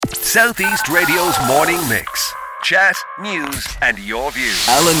Southeast Radio's morning mix. Chat, news and your views.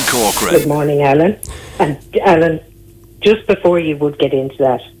 Alan Corcoran. Good morning, Alan. And Alan, just before you would get into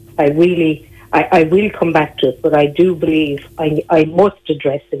that, I will come back to it, but I do believe I must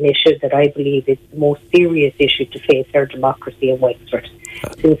address an issue that I believe is the most serious issue to face our democracy in Wexford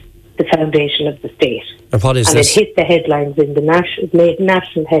since the foundation of the state. And what is and this? It hit the headlines it made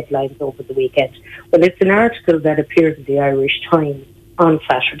national headlines over the weekend. Well, it's an article that appeared in the Irish Times on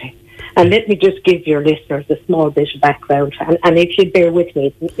Saturday. And let me just give your listeners a small bit of background. And if you bear with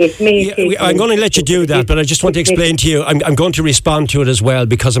me, it may take... I'm going to let you do that, but I just want to explain to you, I'm going to respond to it as well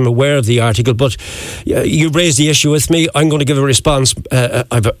because I'm aware of the article, but you've raised the issue with me. I'm going to give a response.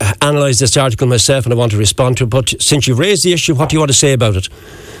 I've analysed this article myself and I want to respond to it, but since you've raised the issue, what do you want to say about it?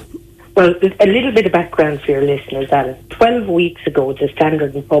 Well, a little bit of background for your listeners, Alan. 12 weeks ago, the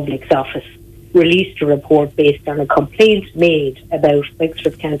Standard and Public's Office released a report based on a complaint made about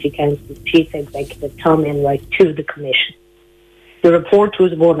Wexford County Council's Chief Executive Tom Enright to the Commission. The report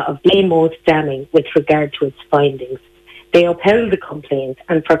was one of the most damning with regard to its findings. They upheld the complaint,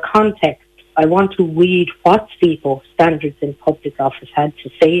 and for context, I want to read what SEPO, Standards in Public Office, had to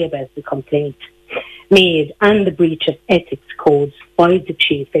say about the complaint made and the breach of ethics codes by the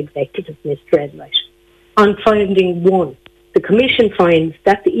Chief Executive, Mr. Enright. On finding 1, the Commission finds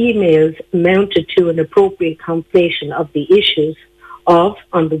that the emails amounted to an appropriate conflation of the issues of,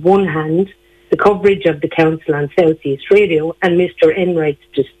 on the one hand, the coverage of the Council on Southeast Radio and Mr. Enright's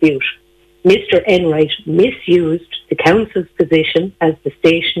dispute. Mr. Enright misused the Council's position as the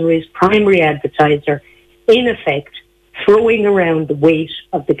stationary's primary advertiser, in effect, throwing around the weight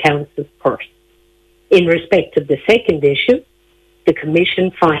of the Council's purse. In respect of the second issue, the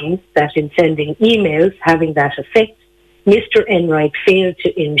Commission finds that in sending emails having that effect, Mr. Enright failed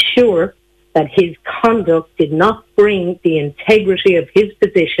to ensure that his conduct did not bring the integrity of his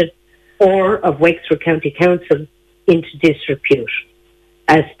position or of Wexford County Council into disrepute.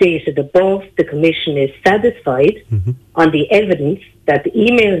 As stated above, the Commission is satisfied on the evidence that the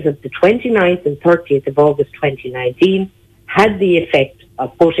emails of the 29th and 30th of August 2019 had the effect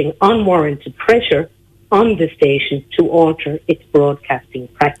of putting unwarranted pressure on the station to alter its broadcasting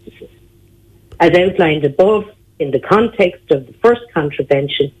practices. As outlined above, in the context of the first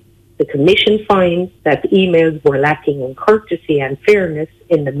contravention, the Commission finds that the emails were lacking in courtesy and fairness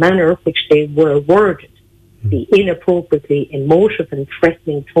in the manner which they were worded, the inappropriately emotive and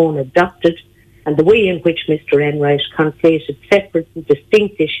threatening tone adopted, and the way in which Mr. Enright conflated separate and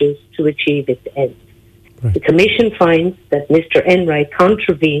distinct issues to achieve its ends. Right. The Commission finds that Mr. Enright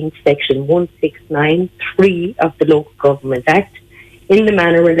contravened Section 169(3) of the Local Government Act in the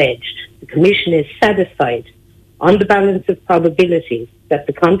manner alleged. The Commission is satisfied on the balance of probabilities that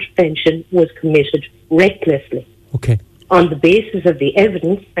the contravention was committed recklessly. Okay. On the basis of the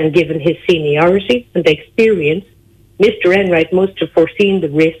evidence and given his seniority and experience, Mr. Enright must have foreseen the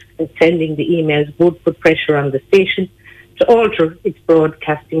risk that sending the emails would put pressure on the station to alter its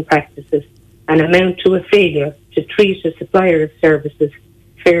broadcasting practices and amount to a failure to treat a supplier of services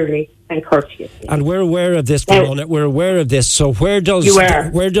fairly and courteously. And we're aware of this, Verona. We're aware of this. So where does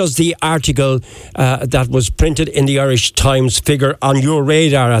the article that was printed in the Irish Times figure on your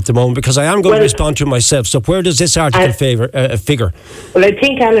radar at the moment? Because I am going to respond to myself. So where does this article figure? Well, I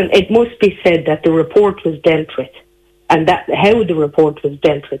think, Alan, it must be said that the report was dealt with, and that how the report was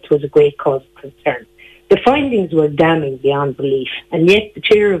dealt with was a great cause of concern. The findings were damning beyond belief, and yet the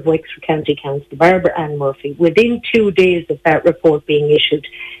chair of Wexford County Council, Barbara Ann Murphy, within 2 days of that report being issued,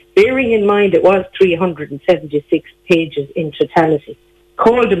 bearing in mind it was 376 pages in totality,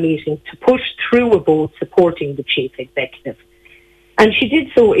 called a meeting to push through a vote supporting the Chief Executive. And she did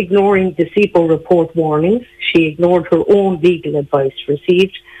so ignoring the SEPO report warnings. She ignored her own legal advice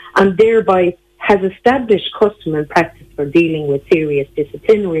received, and thereby has established custom and practice for dealing with serious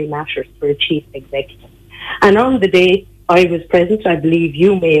disciplinary matters for a Chief Executive. And on the day I was present, I believe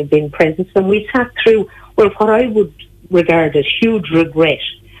you may have been present, and we sat through, what I would regard as huge regret,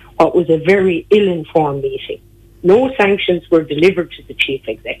 what was a very ill-informed meeting. No sanctions were delivered to the Chief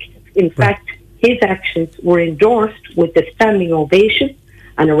Executive. In fact, his actions were endorsed with a standing ovation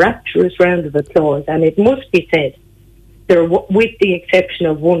and a rapturous round of applause. And it must be said, with the exception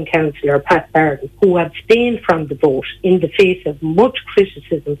of one councillor, Pat Barden, who abstained from the vote in the face of much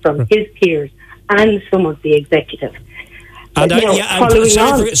criticism from his peers and some of the executive. And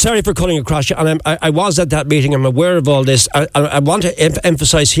sorry for cutting across you. And I was at that meeting. I'm aware of all this. I want to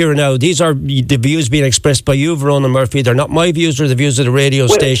emphasise here and now. These are the views being expressed by you, Verona Murphy. They're not my views or the views of the radio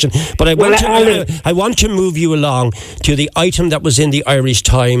station. But I want to move you along to the item that was in the Irish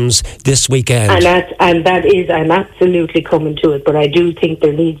Times this weekend. And that is, I'm absolutely coming to it. But I do think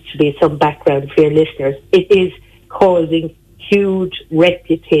there needs to be some background for your listeners. It is causing huge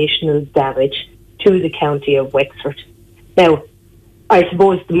reputational damage to the county of Wexford. Now, I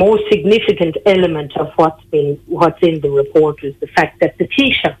suppose the most significant element of what's in the report is the fact that the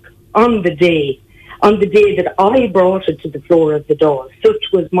Taoiseach, on the day that I brought it to the floor of the Dáil, such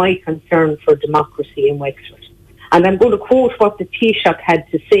was my concern for democracy in Wexford. And I'm going to quote what the Taoiseach had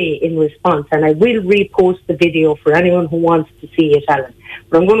to say in response, and I will repost the video for anyone who wants to see it, Alan.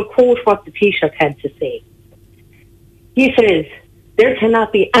 But I'm going to quote what the Taoiseach had to say. He says, "There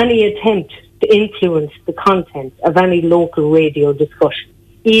cannot be any attempt to influence the content of any local radio discussion,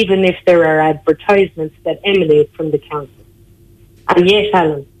 even if there are advertisements that emanate from the council." And yet,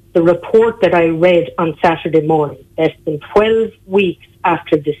 Alan, the report that I read on Saturday morning, less than 12 weeks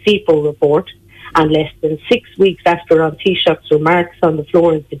after the SIPO report and less than 6 weeks after An Taoiseach's remarks on the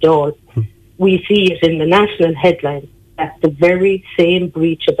floor of the Dáil, we see it in the national headlines that the very same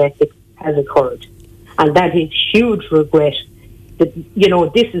breach of ethics has occurred. And that is huge regret. That,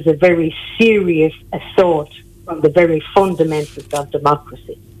 this is a very serious assault on the very fundamentals of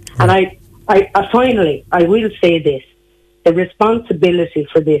democracy. And I finally, I will say this. The responsibility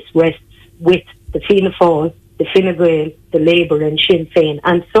for this rests with the Fianna Fáil, the Fine Gael, the Labour and Sinn Féin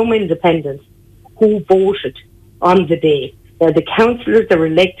and some independents who voted on the day. Now, the councillors are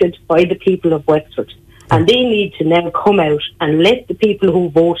elected by the people of Wexford, and they need to now come out and let the people who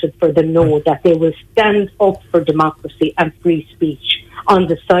voted for them know that they will stand up for democracy and free speech on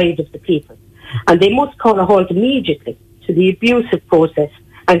the side of the people. And they must call a halt immediately to the abusive process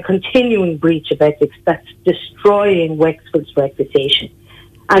and continuing breach of ethics that's destroying Wexford's reputation.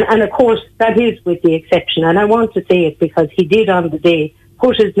 And of course, that is with the exception, and I want to say it because he did on the day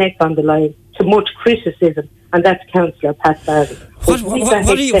put his neck on the line to much criticism, and that's Councillor Pat Barry. What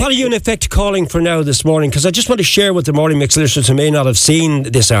are you in effect calling for now this morning? Because I just want to share with the Morning Mix listeners who may not have seen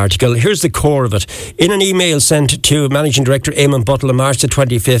this article. Here's the core of it. In an email sent to Managing Director Eamon Buttle on March the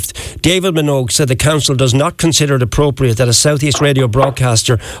 25th, David Minogue said the Council does not consider it appropriate that a South East Radio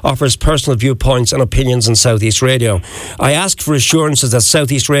broadcaster offers personal viewpoints and opinions on South East Radio. I asked for assurances that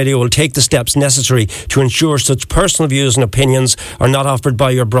South East Radio will take the steps necessary to ensure such personal views and opinions are not offered by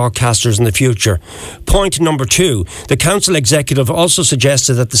your broadcasters in the future. Point number 2, the Council Executive also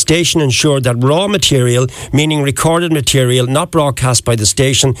suggested that the station ensured that raw material, meaning recorded material not broadcast by the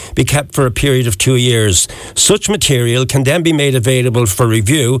station, be kept for a period of 2 years. Such material can then be made available for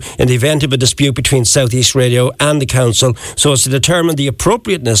review in the event of a dispute between South East Radio and the Council, so as to determine the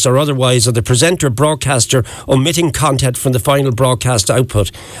appropriateness or otherwise of the presenter broadcaster omitting content from the final broadcast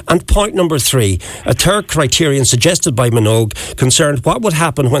output. And point number 3, a third criterion suggested by Minogue concerned what would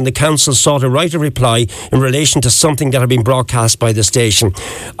happen when the Council sought a right of reply in relation to something that had been broadcast by the station.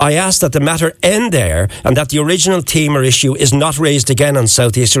 I asked that the matter end there and that the original theme or issue is not raised again on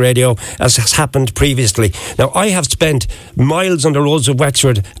South East Radio as has happened previously. Now, I have spent miles on the roads of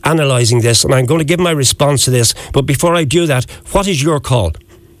Wexford analysing this, and I'm going to give my response to this, but before I do that, what is your call?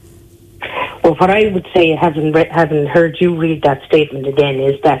 Well, what I would say, having heard you read that statement again,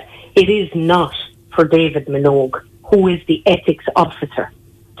 is that it is not for David Minogue, who is the ethics officer,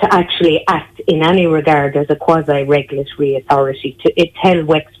 to actually act in any regard as a quasi-regulatory authority to tell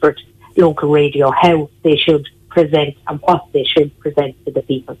Wexford local radio how they should present and what they should present to the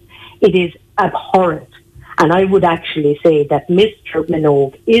people. It is abhorrent. And I would actually say that Mr.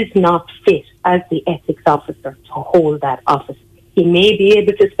 Minogue is not fit as the ethics officer to hold that office. He may be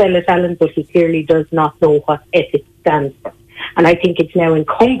able to spell it, Alan, but he clearly does not know what ethics stands for. And I think it's now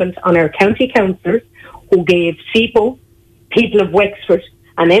incumbent on our county councillors who gave SIPO, people of Wexford,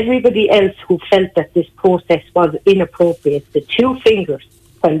 and everybody else who felt that this process was inappropriate, the 2 fingers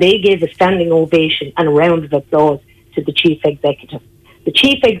when they gave a standing ovation and a round of applause to the Chief Executive. The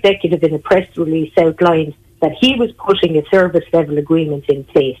Chief Executive in a press release outlined that he was putting a service level agreement in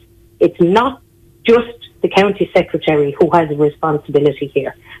place. It's not just the County Secretary who has a responsibility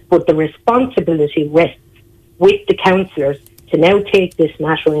here, but the responsibility rests with the councillors to now take this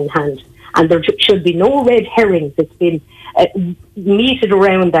matter in hand. And there should be no red herrings that's been meted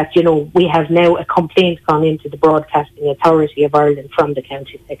around that, we have now a complaint gone into the Broadcasting Authority of Ireland from the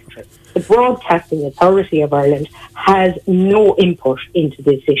County Secretary. The Broadcasting Authority of Ireland has no input into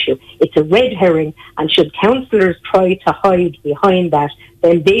this issue. It's a red herring, and should councillors try to hide behind that,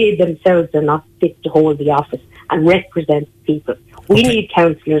 then they themselves are not fit to hold the office. and represent people. We need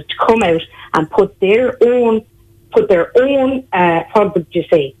councillors to come out and put their own, what would you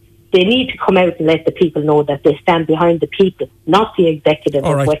say? They need to come out and let the people know that they stand behind the people, not the executive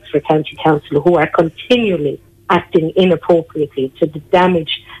of Wexford County Council, who are continually acting inappropriately to damaging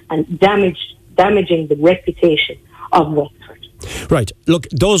the reputation of Wexford. Right. Look,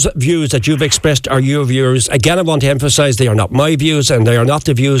 those views that you've expressed are your views. Again, I want to emphasise they are not my views and they are not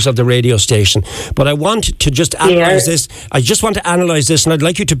the views of the radio station. But I want to just analyse this. I just want to analyse this, and I'd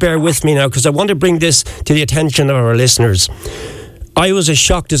like you to bear with me now, because I want to bring this to the attention of our listeners. I was as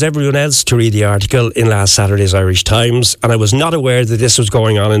shocked as everyone else to read the article in last Saturday's Irish Times, and I was not aware that this was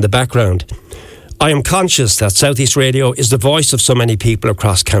going on in the background. I am conscious that South East Radio is the voice of so many people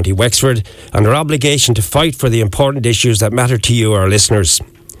across County Wexford, and our obligation to fight for the important issues that matter to you, our listeners.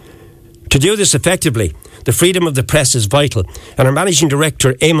 To do this effectively, the freedom of the press is vital, and our Managing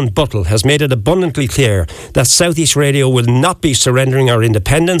Director, Eamon Buttle, has made it abundantly clear that South East Radio will not be surrendering our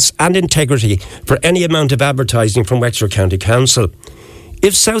independence and integrity for any amount of advertising from Wexford County Council.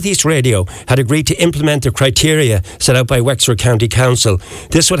 If South East Radio had agreed to implement the criteria set out by Wexford County Council,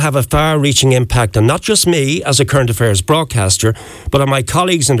 this would have a far-reaching impact on not just me as a current affairs broadcaster, but on my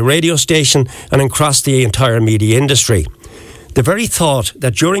colleagues in the radio station and across the entire media industry. The very thought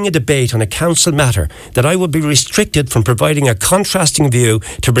that during a debate on a council matter that I would be restricted from providing a contrasting view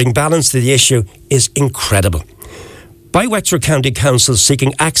to bring balance to the issue is incredible. By Wexford County Council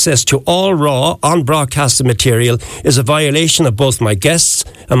seeking access to all raw, on-broadcasted material is a violation of both my guests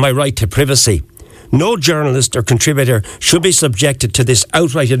and my right to privacy. No journalist or contributor should be subjected to this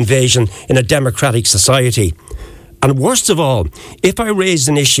outright invasion in a democratic society. And worst of all, if I raised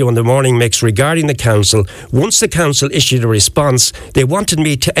an issue on the morning mix regarding the council, once the council issued a response, they wanted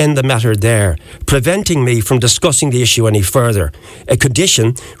me to end the matter there, preventing me from discussing the issue any further, a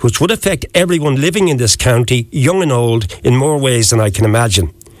condition which would affect everyone living in this county, young and old, in more ways than I can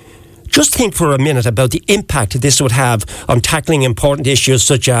imagine. Just think for a minute about the impact this would have on tackling important issues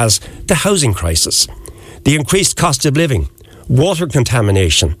such as the housing crisis, the increased cost of living, water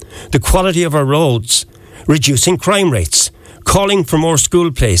contamination, the quality of our roads, reducing crime rates, calling for more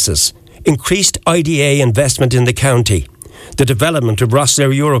school places, increased IDA investment in the county, the development of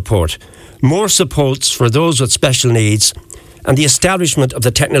Rosslare Europort, more supports for those with special needs, and the establishment of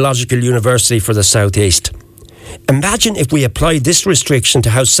the Technological University for the South East. Imagine if we applied this restriction to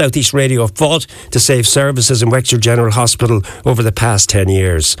how South East Radio fought to save services in Wexford General Hospital over the past 10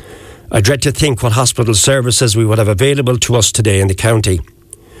 years. I dread to think what hospital services we would have available to us today in the county.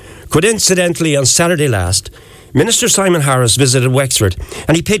 Coincidentally, on Saturday last, Minister Simon Harris visited Wexford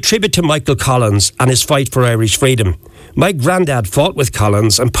and he paid tribute to Michael Collins and his fight for Irish freedom. My granddad fought with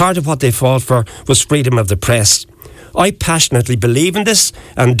Collins, and part of what they fought for was freedom of the press. I passionately believe in this,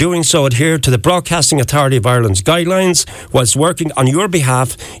 and doing so adhere to the Broadcasting Authority of Ireland's guidelines whilst working on your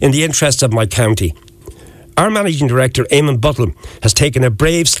behalf in the interests of my county. Our Managing Director, Eamon Buttle, has taken a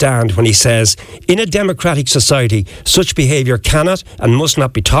brave stand when he says, in a democratic society, such behaviour cannot and must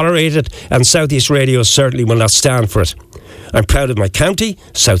not be tolerated, and South East Radio certainly will not stand for it. I'm proud of my county,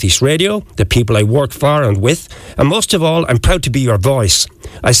 South East Radio, the people I work for and with, and most of all, I'm proud to be your voice.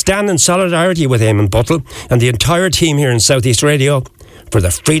 I stand in solidarity with Eamon Buttle and the entire team here in South East Radio for the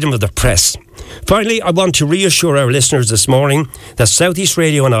freedom of the press. Finally, I want to reassure our listeners this morning that South East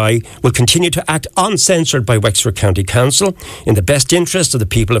Radio and I will continue to act uncensored by Wexford County Council in the best interest of the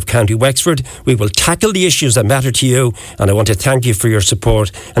people of County Wexford. We will tackle the issues that matter to you, and I want to thank you for your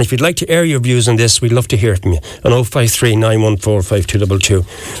support. And if you'd like to air your views on this, we'd love to hear from you on 053 914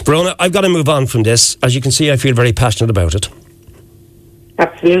 5222. Verona, I've got to move on from this. As you can see, I feel very passionate about it.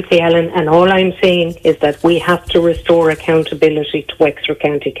 Absolutely, Alan. And all I'm saying is that we have to restore accountability to Wexford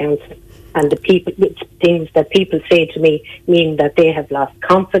County Council. And the things that people say to me mean that they have lost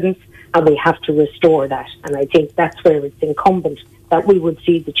confidence, and we have to restore that. And I think that's where it's incumbent that we would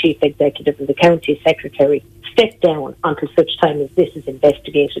see the Chief Executive and the County Secretary step down until such time as this is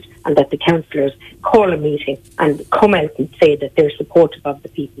investigated, and that the councillors call a meeting and come out and say that they're supportive of the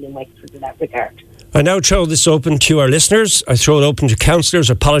people in Wexford in that regard. I now throw this open to our listeners. I throw it open to councillors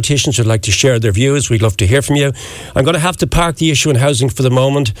or politicians who'd like to share their views. We'd love to hear from you. I'm going to have to park the issue in housing for the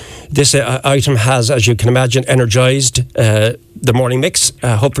moment. This item has, as you can imagine, energised the morning mix.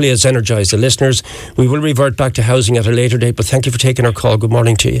 Hopefully it's energised the listeners. We will revert back to housing at a later date, but thank you for taking our call. Good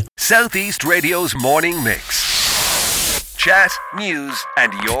morning to you. South East Radio's morning mix. Chat, news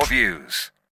and your views.